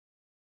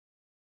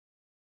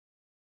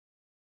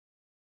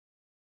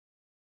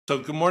So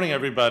good morning,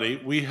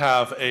 everybody. We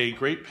have a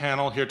great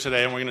panel here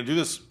today, and we're going to do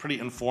this pretty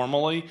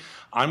informally.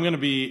 I'm going to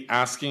be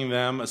asking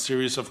them a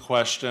series of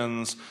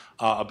questions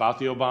about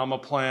the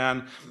Obama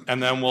plan,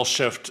 and then we'll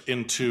shift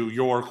into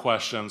your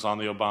questions on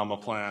the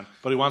Obama plan.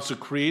 But he wants to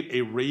create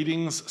a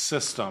ratings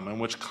system in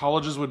which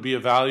colleges would be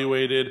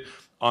evaluated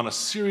on a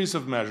series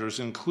of measures,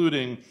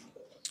 including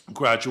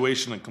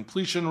graduation and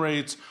completion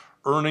rates,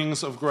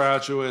 earnings of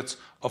graduates,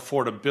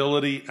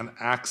 affordability, and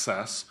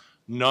access.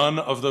 None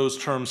of those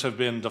terms have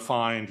been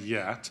defined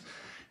yet.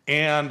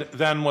 And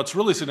then what's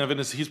really significant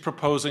is he's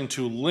proposing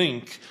to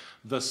link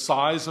the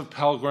size of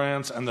Pell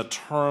Grants and the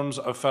terms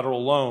of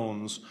federal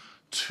loans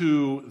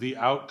to the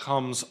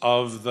outcomes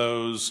of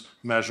those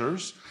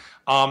measures,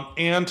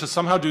 and to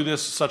somehow do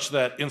this such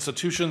that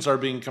institutions are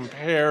being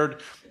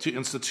compared to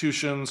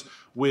institutions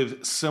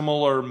with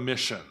similar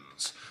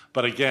missions.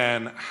 But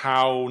again,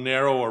 how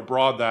narrow or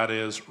broad that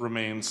is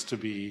remains to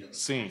be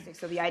seen.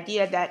 So the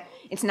idea that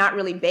it's not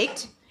really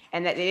baked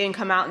and that they didn't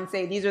come out and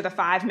say, these are the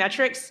 5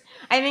 metrics,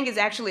 I think is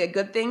actually a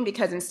good thing,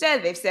 because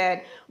instead they've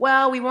said,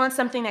 well, we want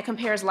something that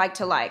compares like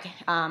to like.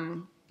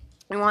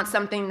 We want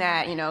something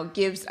that,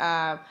 gives,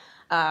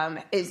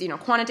 is,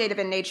 quantitative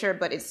in nature,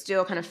 but it's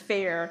still kind of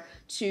fair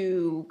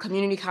to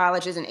community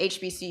colleges and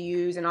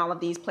HBCUs and all of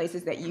these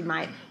places that you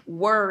might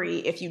worry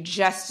if you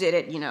just did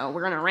it,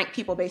 we're going to rank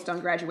people based on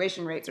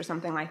graduation rates or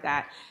something like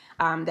that,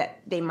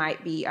 that they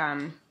might be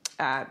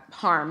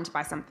harmed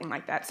by something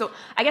like that. So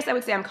I guess I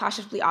would say I'm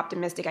cautiously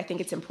optimistic. I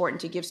think it's important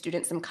to give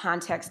students some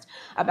context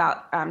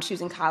about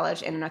choosing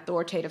college and an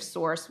authoritative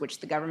source, which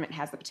the government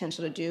has the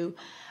potential to do.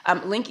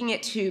 Linking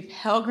it to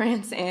Pell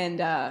Grants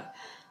and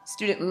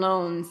student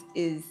loans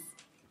is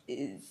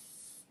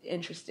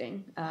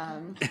interesting.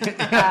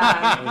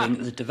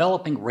 The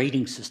developing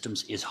rating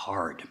systems is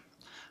hard.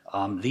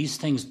 These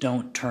things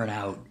don't turn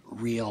out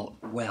real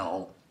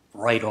well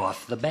right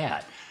off the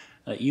bat.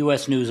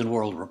 U.S. News and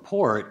World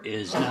Report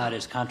is not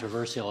as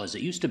controversial as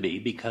it used to be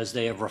because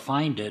they have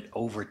refined it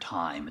over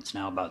time. It's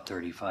now about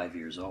 35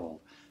 years old.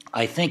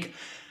 I think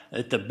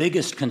that the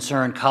biggest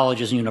concern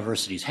colleges and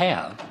universities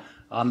have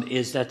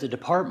is that the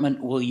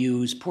department will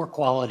use poor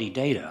quality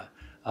data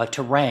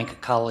to rank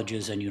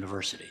colleges and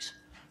universities.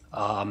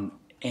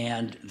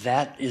 And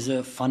that is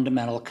a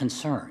fundamental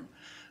concern.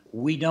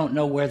 We don't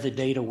know where the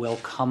data will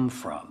come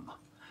from.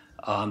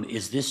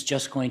 Is this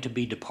just going to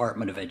be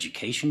Department of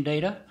Education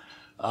data?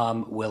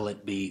 Will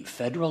it be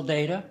federal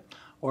data,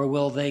 or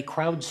will they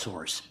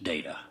crowdsource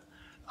data?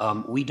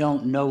 We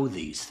don't know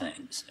these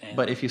things.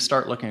 But if you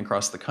start looking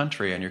across the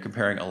country and you're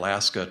comparing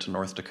Alaska to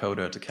North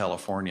Dakota to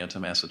California to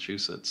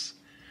Massachusetts,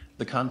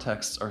 the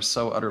contexts are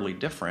so utterly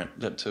different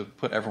that to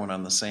put everyone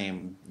on the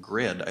same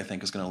grid, I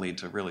think, is going to lead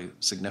to really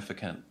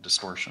significant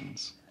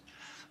distortions.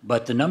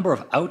 But the number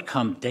of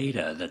outcome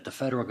data that the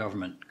federal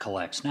government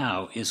collects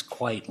now is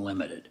quite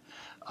limited.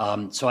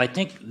 So I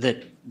think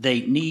that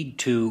they need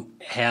to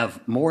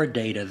have more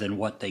data than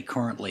what they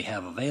currently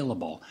have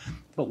available,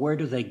 but where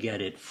do they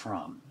get it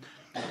from?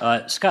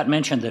 Scott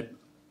mentioned that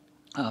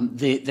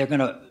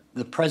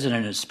the president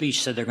in his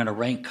speech said they're going to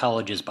rank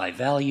colleges by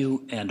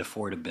value and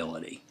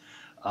affordability.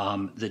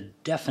 The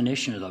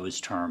definition of those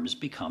terms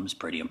becomes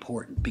pretty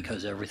important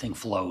because everything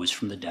flows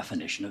from the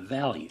definition of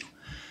value.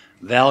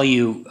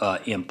 Value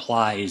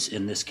implies,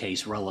 in this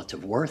case,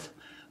 relative worth.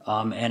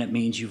 And it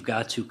means you've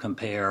got to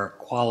compare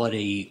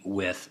quality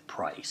with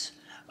price.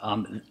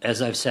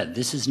 As I've said,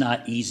 this is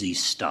not easy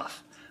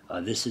stuff.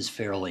 This is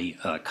fairly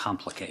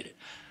complicated.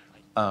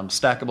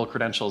 Stackable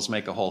credentials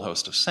make a whole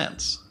host of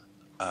sense.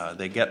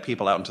 They get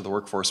people out into the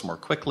workforce more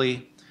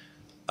quickly,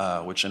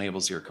 which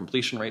enables your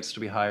completion rates to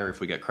be higher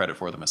if we get credit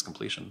for them as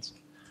completions.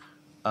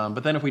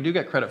 But then if we do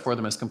get credit for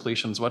them as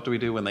completions, what do we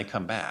do when they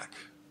come back?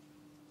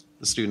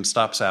 The student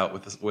stops out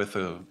with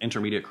an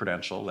intermediate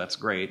credential. That's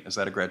great. Is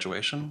that a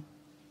graduation?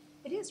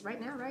 It is right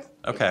now, right?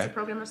 Okay. It's a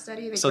program of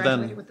study. They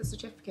graduated with the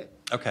certificate.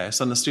 Okay,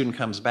 so then the student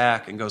comes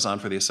back and goes on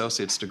for the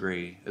associate's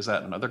degree. Is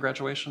that another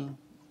graduation?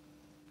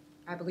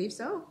 I believe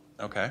so.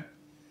 Okay.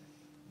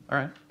 All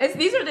right.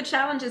 These are the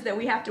challenges that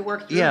we have to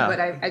work through, but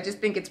I just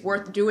think it's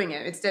worth doing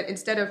it.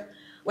 Instead of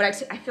what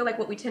I feel like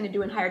what we tend to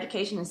do in higher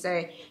education is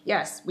say,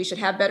 yes, we should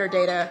have better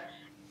data,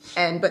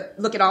 but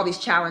look at all these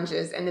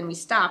challenges, and then we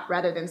stop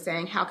rather than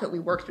saying, how could we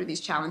work through these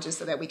challenges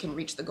so that we can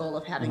reach the goal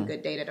of having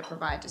good data to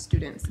provide to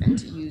students and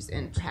to use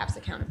in perhaps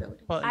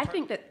accountability? Well, I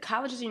think that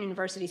colleges and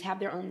universities have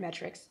their own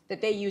metrics that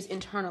they use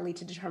internally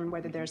to determine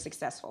whether they're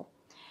successful.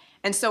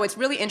 And so it's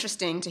really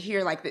interesting to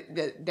hear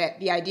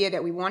the idea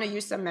that we want to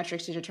use some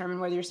metrics to determine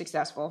whether you're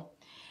successful.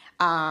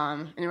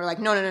 And we're like,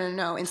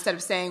 no. Instead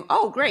of saying,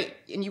 oh, great,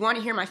 and you want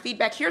to hear my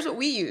feedback, here's what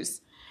we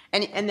use.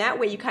 And that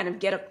way you kind of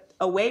get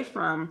away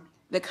from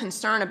the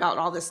concern about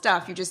all this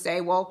stuff. You just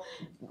say, well,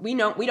 we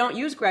don't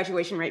use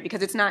graduation rate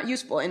because it's not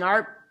useful. In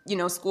our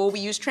school, we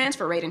use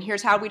transfer rate, and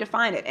here's how we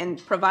define it.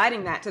 And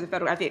providing that to the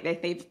federal, I think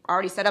they've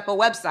already set up a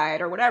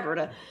website or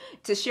whatever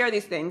to share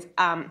these things.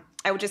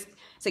 I would just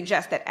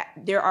suggest that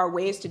there are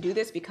ways to do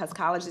this because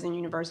colleges and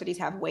universities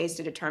have ways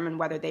to determine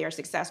whether they are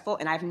successful.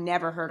 And I've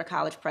never heard a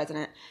college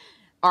president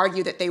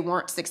argue that they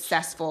weren't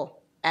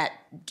successful at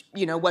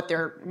what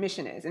their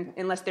mission is,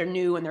 unless they're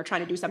new and they're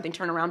trying to do something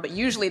turnaround. But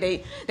usually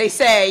they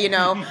say,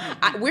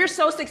 we're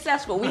so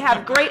successful, we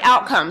have great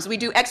outcomes, we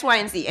do X, Y,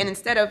 and Z. And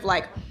instead of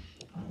like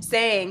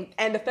saying,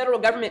 and the federal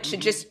government should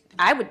just,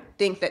 I would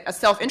think that a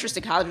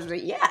self-interested college would say,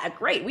 yeah,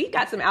 great, we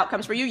got some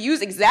outcomes for you.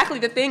 Use exactly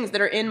the things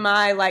that are in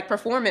my like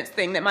performance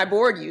thing that my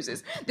board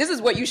uses. This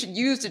is what you should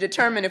use to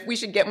determine if we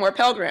should get more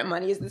Pell Grant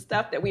money, is the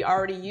stuff that we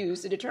already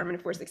use to determine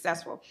if we're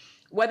successful.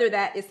 Whether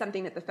that is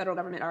something that the federal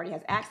government already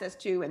has access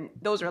to, and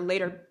those are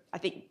later, I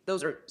think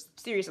those are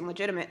serious and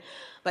legitimate,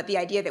 but the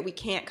idea that we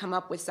can't come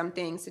up with some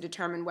things to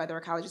determine whether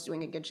a college is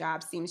doing a good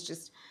job seems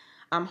just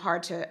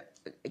hard to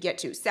get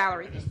to.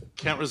 Salary.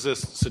 Can't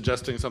resist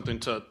suggesting something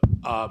to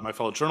my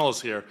fellow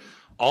journalists here.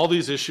 All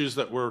these issues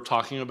that we're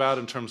talking about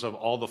in terms of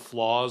all the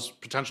flaws,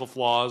 potential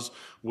flaws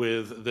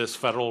with this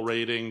federal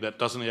rating that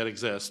doesn't yet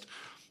exist,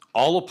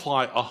 all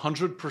apply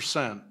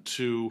 100%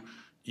 to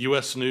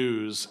U.S.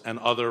 News and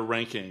other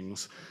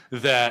rankings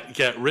that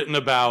get written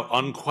about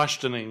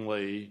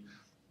unquestioningly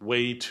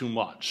way too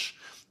much.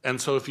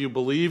 And so if you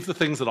believe the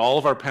things that all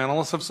of our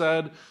panelists have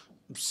said,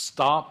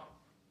 stop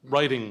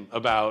writing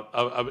about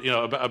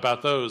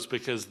those,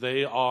 because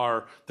they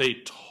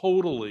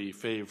totally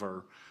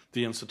favor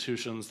the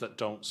institutions that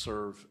don't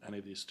serve any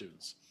of these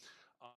students.